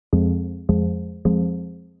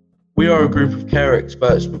are a group of care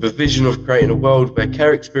experts with a vision of creating a world where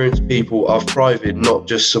care experienced people are thriving, not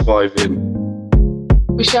just surviving.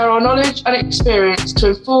 We share our knowledge and experience to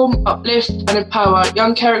inform, uplift and empower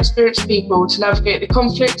young care experienced people to navigate the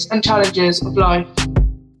conflicts and challenges of life.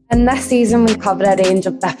 In this season, we cover a range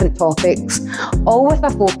of different topics, all with a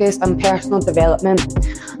focus on personal development,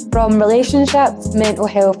 from relationships, mental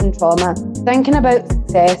health and trauma, thinking about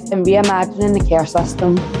success and reimagining the care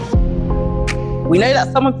system. We know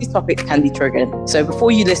that some of these topics can be triggering, so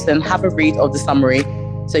before you listen, have a read of the summary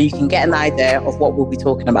so you can get an idea of what we'll be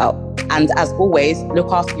talking about. And as always,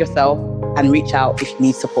 look after yourself and reach out if you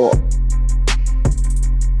need support.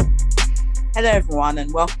 Hello everyone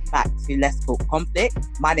and welcome back to Let's Talk Conflict.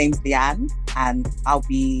 My name's Leanne and I'll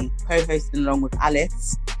be co-hosting along with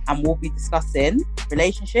Alice, and we'll be discussing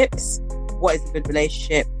relationships. What is a good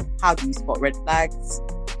relationship? How do you spot red flags?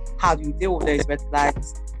 How do you deal with those red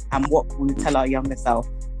flags? And what will we tell our younger self?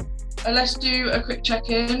 Let's do a quick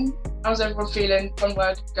check-in. How's everyone feeling? One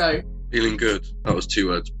word, go. Feeling good. That was 2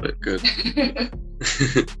 words, but good.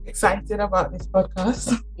 Excited about this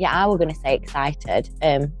podcast. Yeah, I was going to say excited,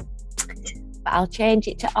 but I'll change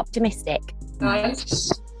it to optimistic.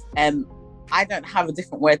 Nice. I don't have a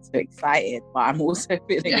different word to excited, but I'm also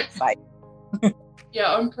feeling excited.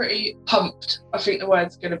 Yeah, I'm pretty pumped, I think the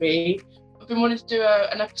word's going to be. I've been wanting to do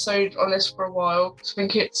an episode on this for a while. I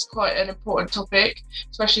think it's quite an important topic,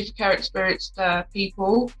 especially for care experienced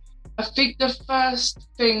people. I think the first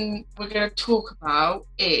thing we're going to talk about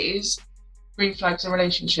is green flags in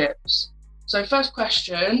relationships. So first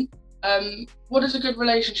question, what does a good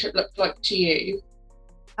relationship look like to you?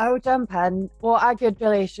 I'll jump in. What a good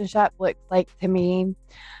relationship looks like to me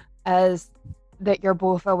is that you're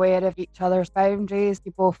both aware of each other's boundaries,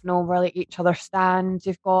 you both know where each other stands,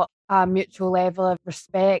 you've got a mutual level of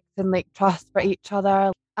respect and trust for each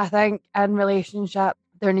other. I think in relationship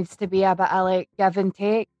there needs to be a bit of give and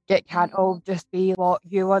take. It can't all just be what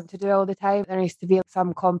you want to do all the time. There needs to be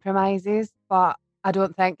some compromises, but I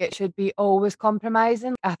don't think it should be always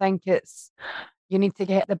compromising. I think you need to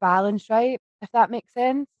get the balance right, if that makes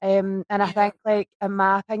sense. And I think in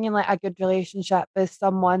my opinion, a good relationship is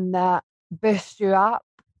someone that boosts you up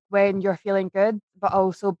when you're feeling good, but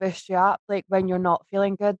also boosts you up when you're not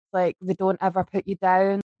feeling good. They don't ever put you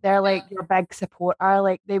down. They're your big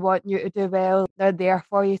supporter. They want you to do well. They're there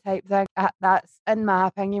for you type thing. That's, in my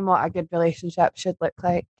opinion, what a good relationship should look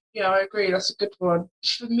like. Yeah, I agree. That's a good one.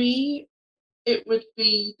 For me, it would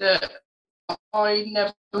be that I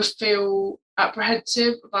never feel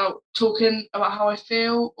apprehensive about talking about how I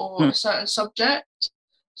feel or a certain subject.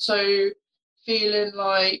 So feeling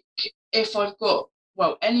like if I've got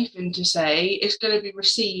anything to say, it's going to be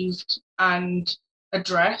received and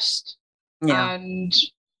addressed and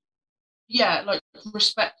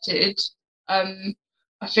respected. I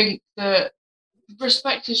think that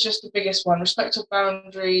respect is just the biggest one. Respect of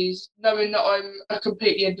boundaries, knowing that I'm a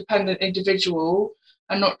completely independent individual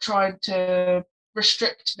and not trying to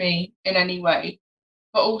restrict me in any way,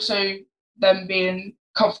 but also them being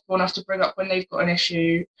comfortable enough to bring up when they've got an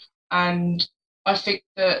issue. And I think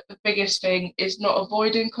that the biggest thing is not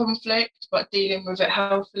avoiding conflict, but dealing with it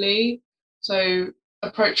healthily. So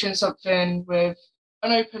approaching something with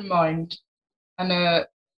an open mind and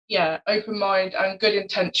open mind and good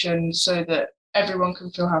intentions so that everyone can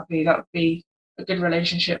feel happy. That would be a good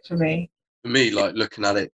relationship for me. For me, looking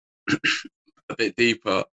at it a bit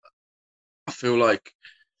deeper, I feel like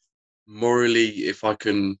morally, if I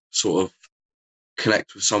can sort of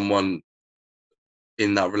connect with someone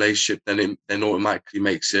in that relationship, then automatically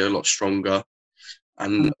makes it a lot stronger,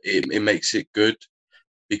 and it makes it good,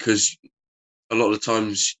 because a lot of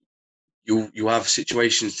times you have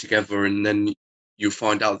situations together and then you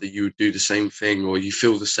find out that you do the same thing or you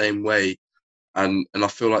feel the same way, and I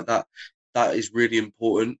feel like that is really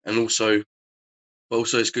important. And also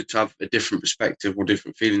it's good to have a different perspective or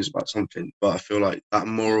different feelings about something, but I feel like that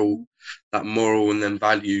moral and then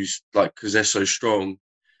values, because they're so strong,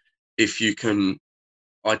 if you can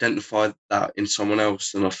identify that in someone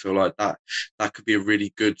else, then I feel like that could be a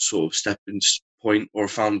really good sort of stepping point or a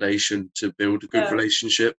foundation to build a good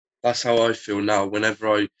relationship. That's how I feel now. Whenever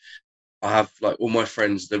I have all my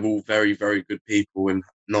friends, they're all very, very good people and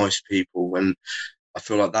nice people, and I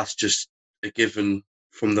feel like that's just a given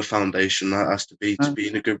from the foundation that has to be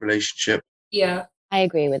in a good relationship. Yeah, I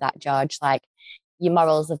agree with that, George. Your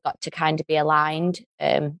morals have got to kind of be aligned,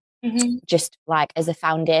 just as a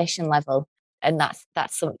foundation level. And that's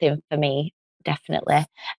something for me, definitely.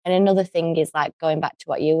 And another thing is going back to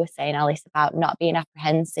what you were saying, Alice, about not being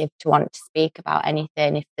apprehensive to want to speak about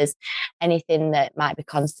anything. If there's anything that might be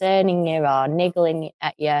concerning you or niggling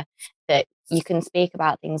at you, that you can speak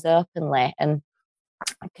about things openly, and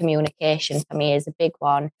communication for me is a big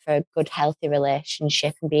one for a good healthy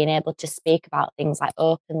relationship, and being able to speak about things like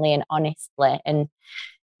openly and honestly, and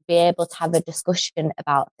be able to have a discussion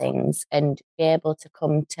about things and be able to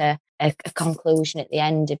come to a conclusion at the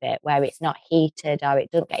end of it where it's not heated or it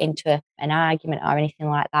doesn't get into an argument or anything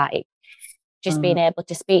like that. It just being able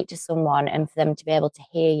to speak to someone and for them to be able to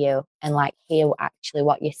hear you and like hear actually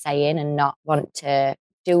what you're saying and not want to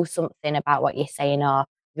do something about what you're saying or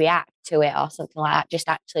react to it or something like that, just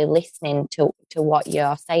actually listening to what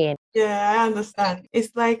you're saying. Yeah, I understand.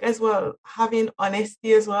 It's like as well having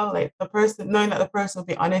honesty as well, like the person knowing that the person will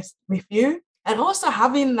be honest with you, and also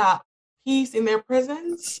having that peace in their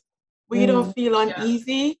presence where you don't feel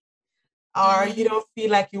uneasy or you don't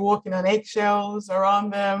feel like you're walking on eggshells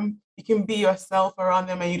around them. You can be yourself around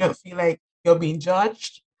them and you don't feel like you're being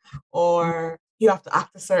judged or you have to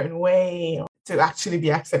act a certain way to actually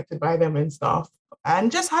be accepted by them and stuff.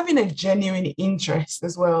 And just having a genuine interest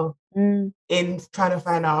as well in trying to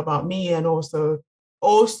find out about me, and also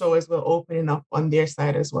as well opening up on their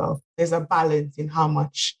side as well. There's a balance in how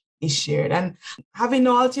much is shared and having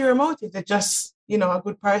no ulterior motive. They're just, a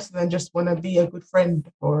good person and just want to be a good friend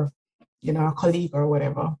or, a colleague or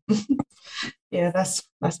whatever. Yeah,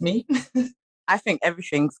 that's me. I think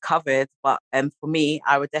everything's covered, but for me,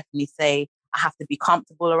 I would definitely say I have to be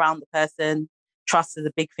comfortable around the person. Trust is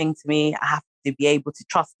a big thing to me. I have to be able to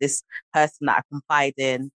trust this person that I confide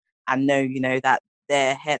in and know, that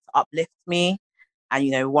they're here to uplift me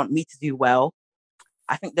and, want me to do well.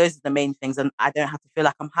 I think those are the main things. And I don't have to feel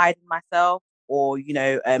like I'm hiding myself or,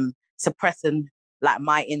 suppressing like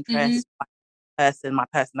my interests, my person, my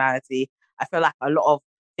personality. I feel like a lot of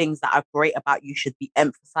things that are great about you should be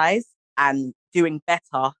emphasized, and doing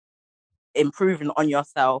better, improving on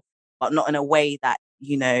yourself, but not in a way that,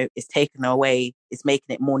 is taken away, is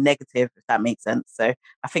making it more negative, if that makes sense. So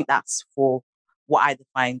I think that's for what I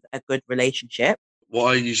define a good relationship. What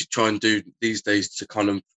I usually try and do these days to kind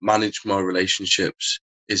of manage my relationships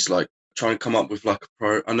is like try and come up with like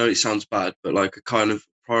I know it sounds bad, but like a kind of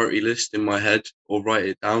priority list in my head or write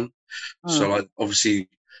it down. So like obviously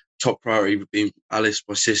top priority would be Alice,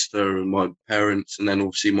 my sister and my parents, and then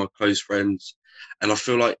obviously my close friends. And I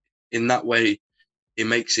feel like in that way, it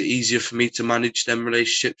makes it easier for me to manage them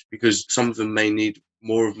relationships because some of them may need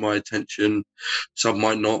more of my attention. Some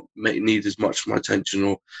might not need as much of my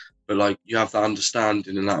attention, but like you have that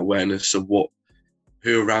understanding and that awareness of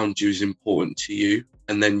who around you is important to you.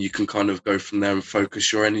 And then you can kind of go from there and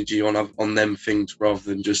focus your energy on them things rather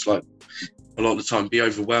than just like a lot of the time be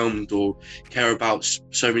overwhelmed or care about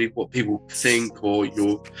so many what people think, or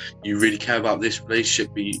you really care about this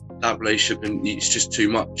relationship, but that relationship, and it's just too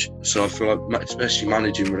much. So I feel like especially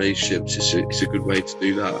managing relationships is a good way to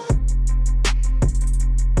do that.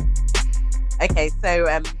 Okay,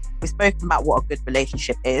 so we've spoken about what a good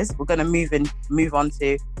relationship is. We're going to move on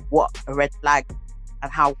to what a red flag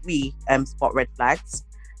and how we spot red flags.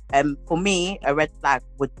 For me, a red flag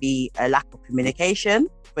would be a lack of communication.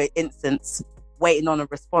 For instance, waiting on a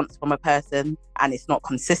response from a person and it's not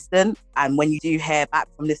consistent. And when you do hear back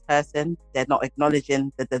from this person, they're not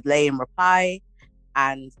acknowledging the delay in reply.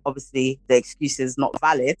 And obviously the excuse is not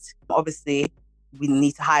valid. Obviously, we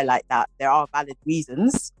need to highlight that there are valid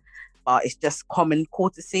reasons, but it's just common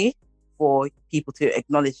courtesy for people to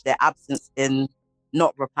acknowledge their absence in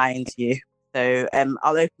not replying to you. So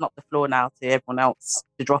I'll open up the floor now to everyone else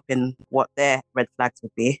to drop in what their red flags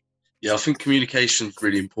would be. Yeah, I think communication is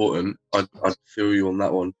really important. I feel you on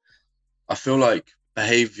that one. I feel like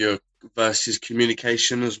behaviour versus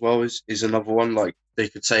communication as well is another one. Like they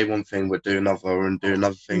could say one thing but do another, and do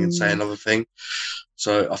another thing and say another thing.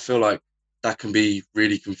 So I feel like that can be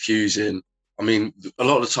really confusing. I mean, a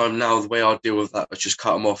lot of the time now, the way I deal with that is just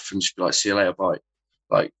cut them off and just be like, see you later, bye.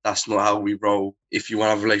 Like, that's not how we roll. If you want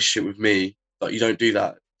to have a relationship with me, like, you don't do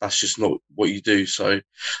that. That's just not what you do. So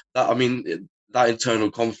that, I mean, that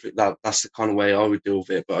internal conflict, that's the kind of way I would deal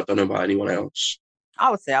with it, but I don't know about anyone else.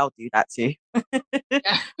 I would say I'll do that too. I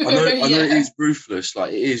know it is ruthless.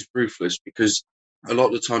 Like, it is ruthless because a lot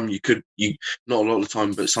of the time not a lot of the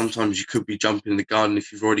time, but sometimes you could be jumping the gun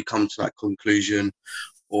if you've already come to that conclusion.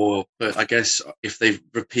 But I guess if they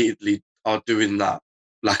repeatedly are doing that,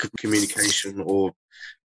 lack of communication or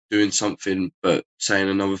doing something but saying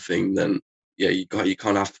another thing, then yeah, you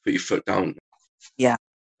kind of have to put your foot down. Yeah.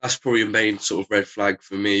 That's probably a main sort of red flag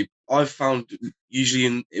for me. I've found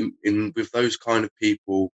usually in with those kind of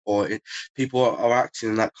people, or people are acting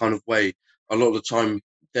in that kind of way, a lot of the time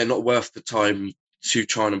they're not worth the time to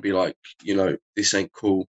try and be like, this ain't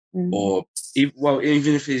cool. Or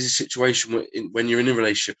even if it's a situation when you're in a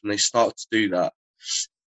relationship and they start to do that,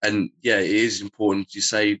 And yeah, it is important. You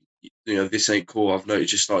say, this ain't cool. I've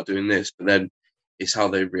noticed you start doing this, but then it's how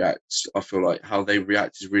they react. I feel like how they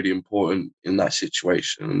react is really important in that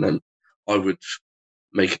situation. And then I would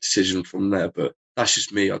make a decision from there. But that's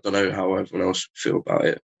just me. I don't know how everyone else would feel about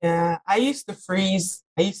it. Yeah, I used to freeze.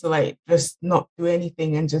 I used to like just not do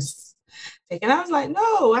anything and just take. And I was like,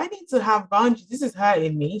 no, I need to have boundaries. This is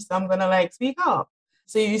hurting me, so I'm gonna like speak up.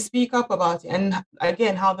 So you speak up about it, and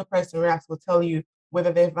again, how the person reacts will tell you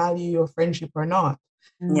whether they value your friendship or not.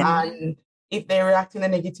 Yeah. And if they react in a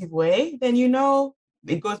negative way, then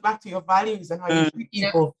it goes back to your values and how you treat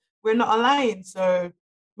people. We're not aligned, so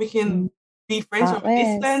we can be friends from a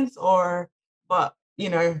distance, but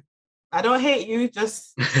I don't hate you,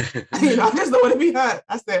 just I just don't want to be hurt.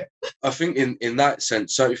 That's it. I think in that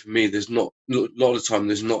sense, certainly for me, there's not a lot of the time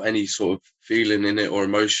there's not any sort of feeling in it or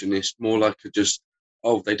emotion. It's more like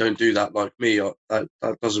they don't do that like me. That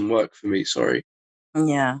doesn't work for me. Sorry.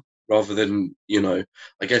 Yeah. Rather than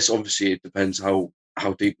I guess obviously it depends how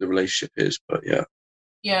deep the relationship is, but yeah.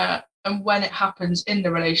 Yeah, and when it happens in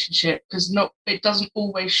the relationship, because it doesn't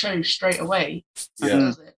always show straight away,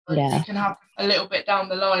 does it? It can happen a little bit down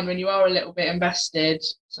the line when you are a little bit invested.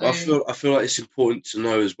 So I feel like it's important to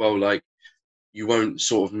know as well, like you won't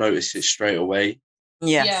sort of notice it straight away.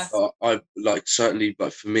 Yes. I like certainly,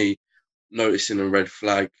 like for me, noticing a red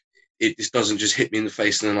flag, it just doesn't just hit me in the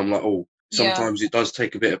face and then I'm like, oh. Sometimes it does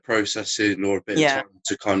take a bit of processing or a bit of time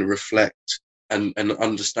to kind of reflect and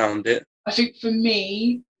understand it. I think for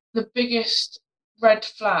me, the biggest red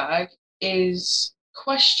flag is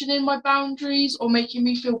questioning my boundaries or making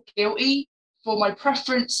me feel guilty for my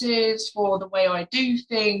preferences, for the way I do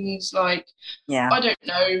things. Like, I don't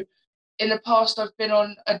know, in the past I've been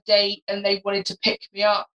on a date and they wanted to pick me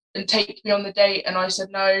up and take me on the date, and I said,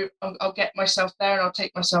 no, I'll get myself there and I'll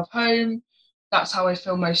take myself home. That's how I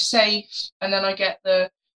feel most safe. And then I get but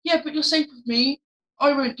you're safe with me.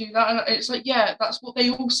 I won't do that. And it's like, yeah, that's what they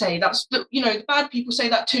all say. That's the bad people say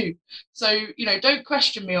that too. So, don't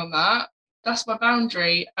question me on that. That's my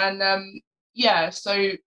boundary. And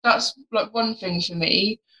so that's like one thing for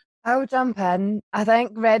me. I'll jump in. I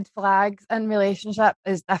think red flags in relationship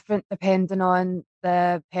is different depending on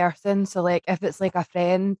the person. So like if it's like a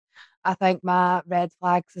friend, I think my red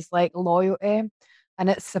flags is like loyalty and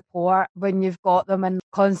it's support when you've got them and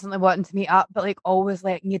constantly wanting to meet up, but like always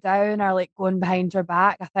letting you down or like going behind your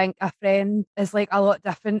back. I think a friend is like a lot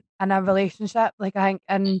different in a relationship. Like I think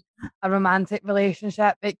in a romantic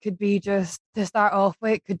relationship, it could be just to start off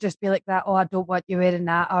with, it could just be like that, oh, I don't want you wearing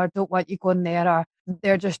that, or I don't want you going there, or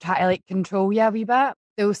they're just trying to like control you a wee bit.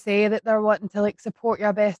 They'll say that they're wanting to like support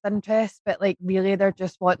your best interests, but like really they're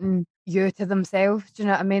just wanting you to themselves. Do you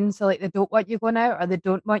know what I mean? So like they don't want you going out or they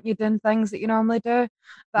don't want you doing things that you normally do.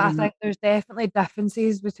 But I think there's definitely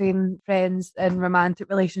differences between friends and romantic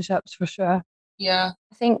relationships for sure. Yeah.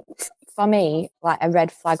 I think for me, like a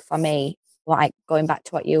red flag for me, like going back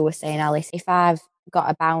to what you were saying, Alice, if I've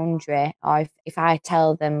got a boundary or if I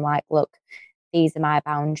tell them like, look, these are my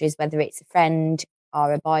boundaries, whether it's a friend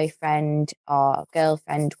or a boyfriend or a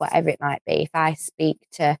girlfriend, whatever it might be, if I speak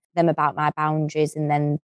to them about my boundaries and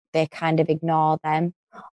then they kind of ignore them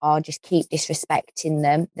or just keep disrespecting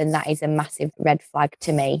them, then that is a massive red flag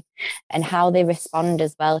to me. And how they respond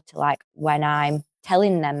as well to like when I'm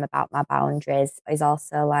telling them about my boundaries is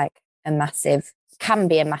also like can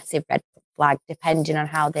be a massive red flag depending on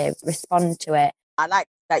how they respond to it. I like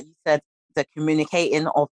that you said the communicating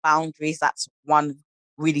of boundaries. That's one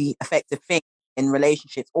really effective thing in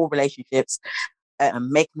all relationships,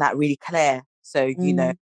 making that really clear. So,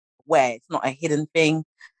 where it's not a hidden thing,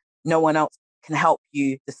 no one else can help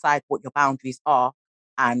you decide what your boundaries are.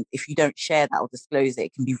 And if you don't share that or disclose it,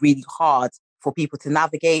 it can be really hard for people to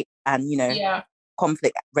navigate and,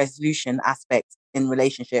 conflict resolution aspect in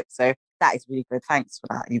relationships. So that is really good. Thanks for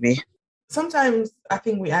that, Evie. Sometimes I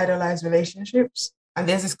think we idolize relationships and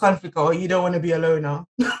there's this conflict, you don't want to be a loner.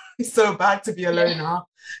 It's so bad to be a loner.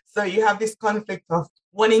 So you have this conflict of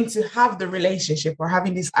wanting to have the relationship or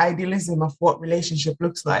having this idealism of what relationship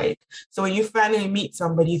looks like. So when you finally meet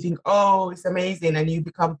somebody, you think, oh, it's amazing. And you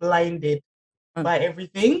become blinded by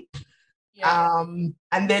everything. Yeah.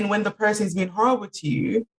 And then when the person is being horrible to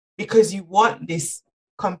you, because you want this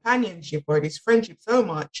companionship or this friendship so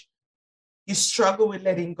much, you struggle with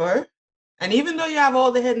letting go. And even though you have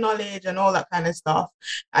all the head knowledge and all that kind of stuff,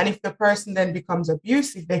 and if the person then becomes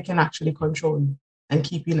abusive, they can actually control you and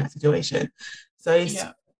keep you in that situation. So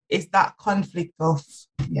it's that conflict of,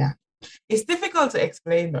 It's difficult to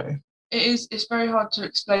explain though. It's very hard to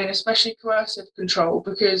explain, especially coercive control,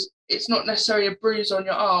 because it's not necessarily a bruise on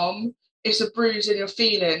your arm, it's a bruise in your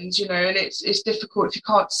feelings, and it's difficult if you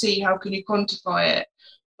can't see, how can you quantify it?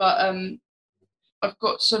 But I've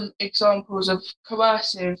got some examples of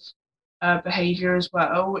coercive behaviour as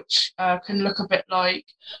well, which can look a bit like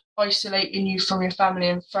isolating you from your family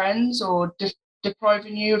and friends, or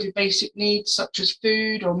depriving you of your basic needs such as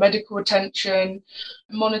food or medical attention,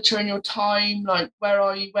 monitoring your time, like where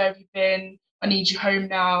are you, where have you been, I need you home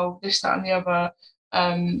now, this, that and the other,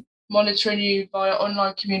 monitoring you via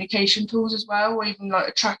online communication tools as well, or even like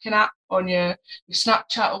a tracking app on your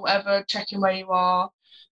Snapchat or whatever, checking where you are,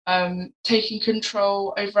 taking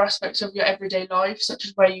control over aspects of your everyday life, such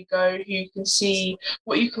as where you go, who you can see,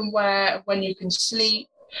 what you can wear, when you can sleep,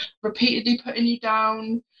 repeatedly putting you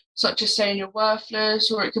down, such as saying you're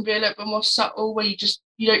worthless, or it can be a little bit more subtle where you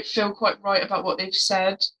don't feel quite right about what they've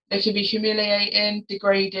said. They can be humiliating,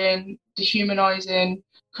 degrading, dehumanizing,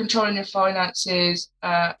 controlling your finances,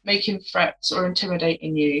 making threats or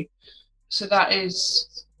intimidating you. So that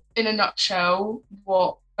is, in a nutshell,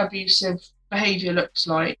 what abusive behaviour looks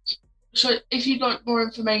like. So if you'd like more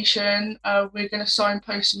information, we're going to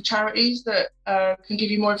signpost some charities that can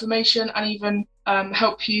give you more information and even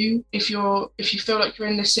help you if you feel like you're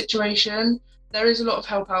in this situation. There is a lot of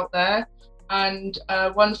help out there, and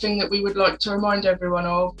one thing that we would like to remind everyone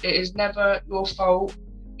of: it is never your fault.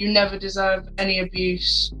 You never deserve any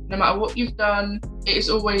abuse. No matter what you've done, it is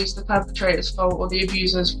always the perpetrator's fault or the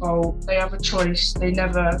abuser's fault. They have a choice.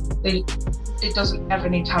 It doesn't ever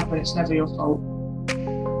need to happen. It's never your fault.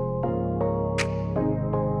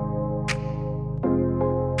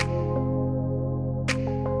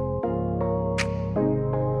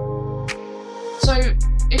 So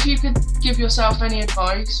if you could give yourself any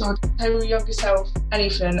advice or tell your younger self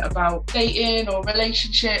anything about dating or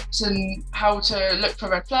relationships and how to look for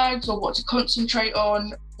red flags or what to concentrate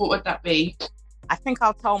on, what would that be? I think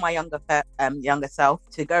I'll tell my younger self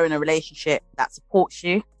to go in a relationship that supports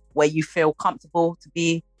you, where you feel comfortable to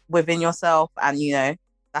be within yourself. And,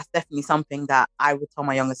 that's definitely something that I would tell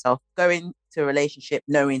my younger self. Go into a relationship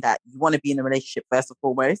knowing that you want to be in a relationship first and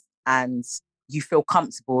foremost, and you feel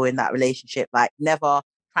comfortable in that relationship. Like, never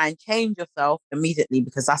try and change yourself immediately,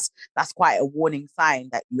 because that's quite a warning sign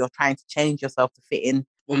that you're trying to change yourself to fit in.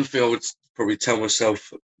 One thing I would probably tell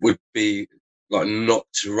myself would be like not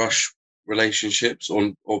to rush relationships,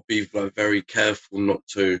 or be like very careful not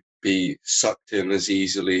to be sucked in as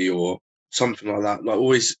easily or something like that. Like,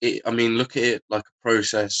 always, look at it like a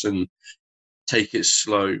process and take it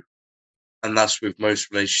slow. And that's with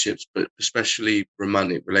most relationships, but especially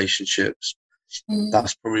romantic relationships.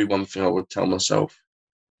 That's probably one thing I would tell myself.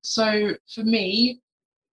 So for me,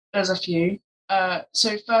 there's a few.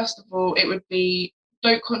 So first of all, it would be,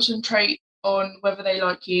 don't concentrate on whether they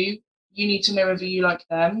like you. You need to know whether you like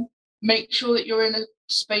them. Make sure that you're in a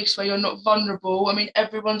space where you're not vulnerable. I mean,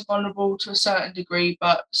 everyone's vulnerable to a certain degree,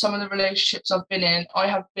 but some of the relationships I've been in, I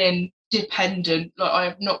have been dependent. Like, I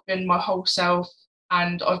have not been my whole self,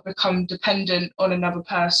 and I've become dependent on another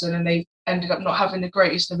person, and they ended up not having the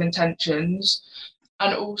greatest of intentions.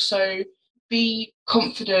 And also be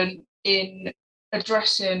confident in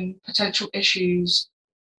addressing potential issues.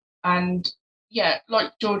 And yeah,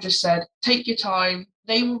 like Georgia said, take your time.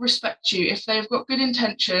 They will respect you. If they've got good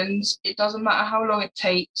intentions, it doesn't matter how long it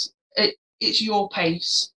takes. It's your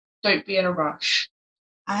pace. Don't be in a rush.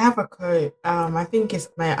 I have a quote. I think it's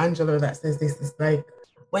Maya Angelou that says this. It's like,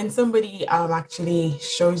 when somebody actually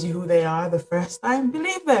shows you who they are the first time,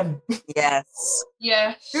 believe them. Yes.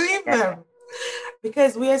 Believe them.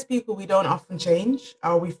 Because we as people, we don't often change,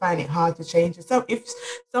 or we find it hard to change. So if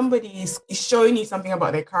somebody is showing you something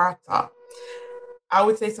about their character, I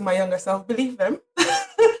would say to my younger self, believe them.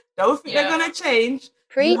 Don't think they're going to change.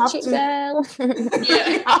 Preach it, girl.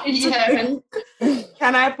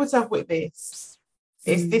 Can I put up with this?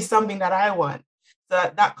 Is this something that I want?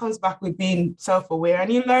 So that comes back with being self-aware.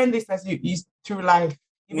 And you learn this as you through life.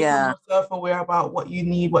 You become more self-aware about what you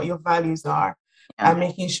need, what your values are, and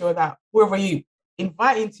making sure that whoever you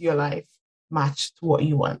invite into your life match to what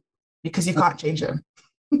you want, because you can't change them.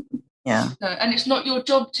 No, and it's not your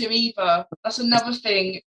job to either. That's another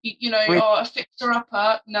thing. A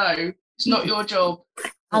fixer-upper. No, it's not your job.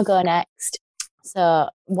 I'll go next. So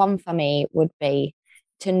one for me would be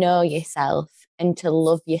to know yourself and to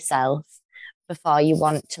love yourself before you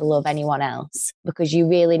want to love anyone else, because you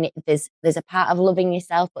really need, there's a part of loving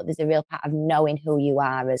yourself, but there's a real part of knowing who you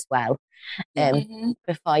are as well,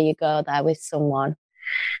 before you go there with someone.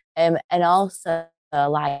 And also,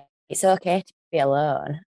 like, it's okay to be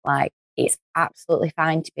alone. Like, it's absolutely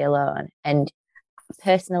fine to be alone. And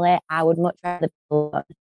personally, I would much rather be alone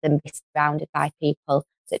than be surrounded by people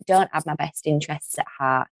that don't have my best interests at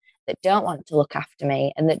heart, that don't want to look after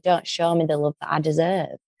me, and that don't show me the love that I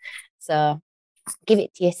deserve. So give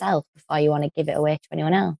it to yourself before you want to give it away to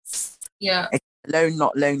anyone else. Yeah. Alone,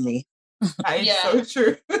 not lonely. That is Yeah. so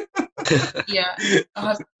true. Yeah,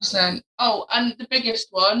 100%. Oh, and the biggest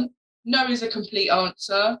one, no is a complete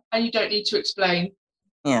answer, and you don't need to explain.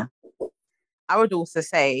 Yeah. I would also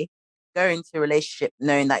say go into a relationship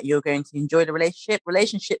knowing that you're going to enjoy the relationship.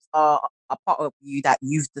 Relationships are a part of you that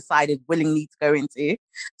you've decided willingly to go into.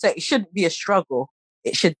 So it shouldn't be a struggle.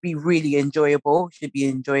 It should be really enjoyable. It should be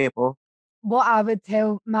enjoyable. What I would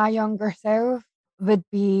tell my younger self would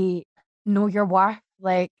be know your worth.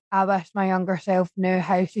 Like, I wish my younger self knew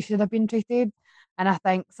how she should have been treated. And I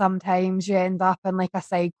think sometimes you end up in like a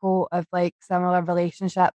cycle of like similar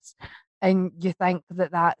relationships and you think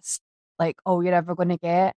that that's like all you're ever going to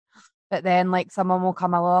get. But then like someone will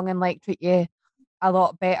come along and like treat you a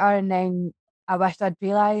lot better. And then I wish I'd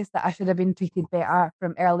realised that I should have been treated better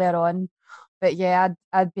from earlier on. But yeah,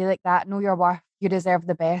 I'd be like that. Know your worth. You deserve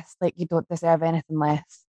the best. Like, you don't deserve anything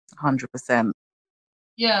less. 100%.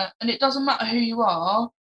 Yeah, and it doesn't matter who you are,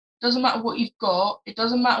 it doesn't matter what you've got, it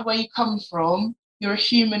doesn't matter where you come from, you're a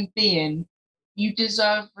human being. You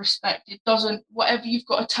deserve respect. It doesn't, whatever you've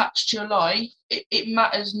got attached to your life, it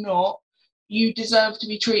matters not. You deserve to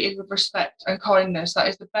be treated with respect and kindness. That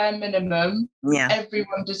is the bare minimum. Yeah.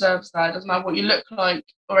 Everyone deserves that. It doesn't matter what you look like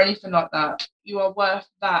or anything like that. You are worth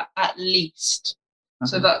that at least.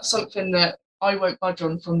 So that's something that I won't budge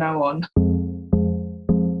on from now on.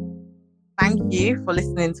 Thank you for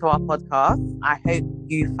listening to our podcast. I hope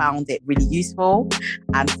you found it really useful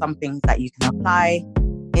and some things that you can apply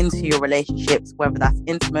into your relationships, whether that's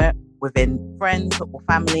intimate, within friends or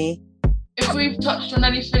family. If we've touched on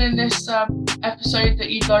anything in this episode that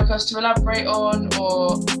you'd like us to elaborate on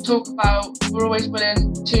or talk about, we're always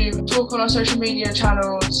willing to talk on our social media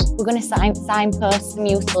channels. We're going to signpost some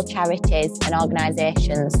useful charities and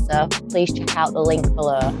organisations, so please check out the link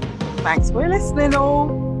below. Thanks for listening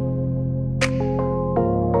all.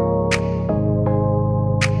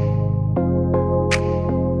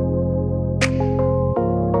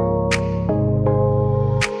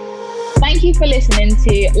 Thank you for listening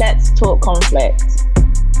to Let's Talk Conflict.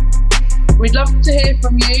 We'd love to hear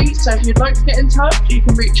from you, so if you'd like to get in touch, you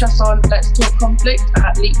can reach us on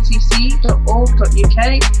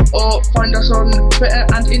letstalkconflict@leapcc.org.uk or find us on Twitter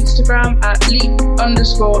and Instagram at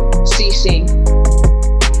leap_cc.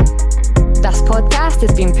 This podcast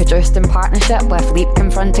has been produced in partnership with Leap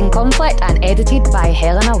Confronting Conflict and edited by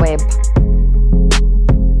Helena Webb.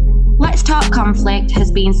 Let's Talk Conflict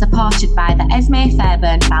has been supported by the Esme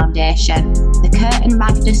Fairburn Foundation, the Kurt and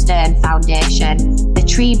Magda Stern Foundation, the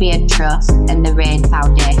Treebeard Trust and the Rain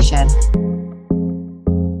Foundation.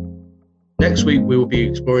 Next week, we will be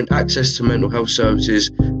exploring access to mental health services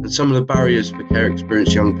and some of the barriers for care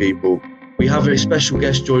experienced young people. We have a special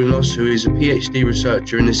guest joining us who is a PhD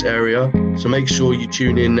researcher in this area, so make sure you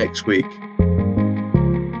tune in next week.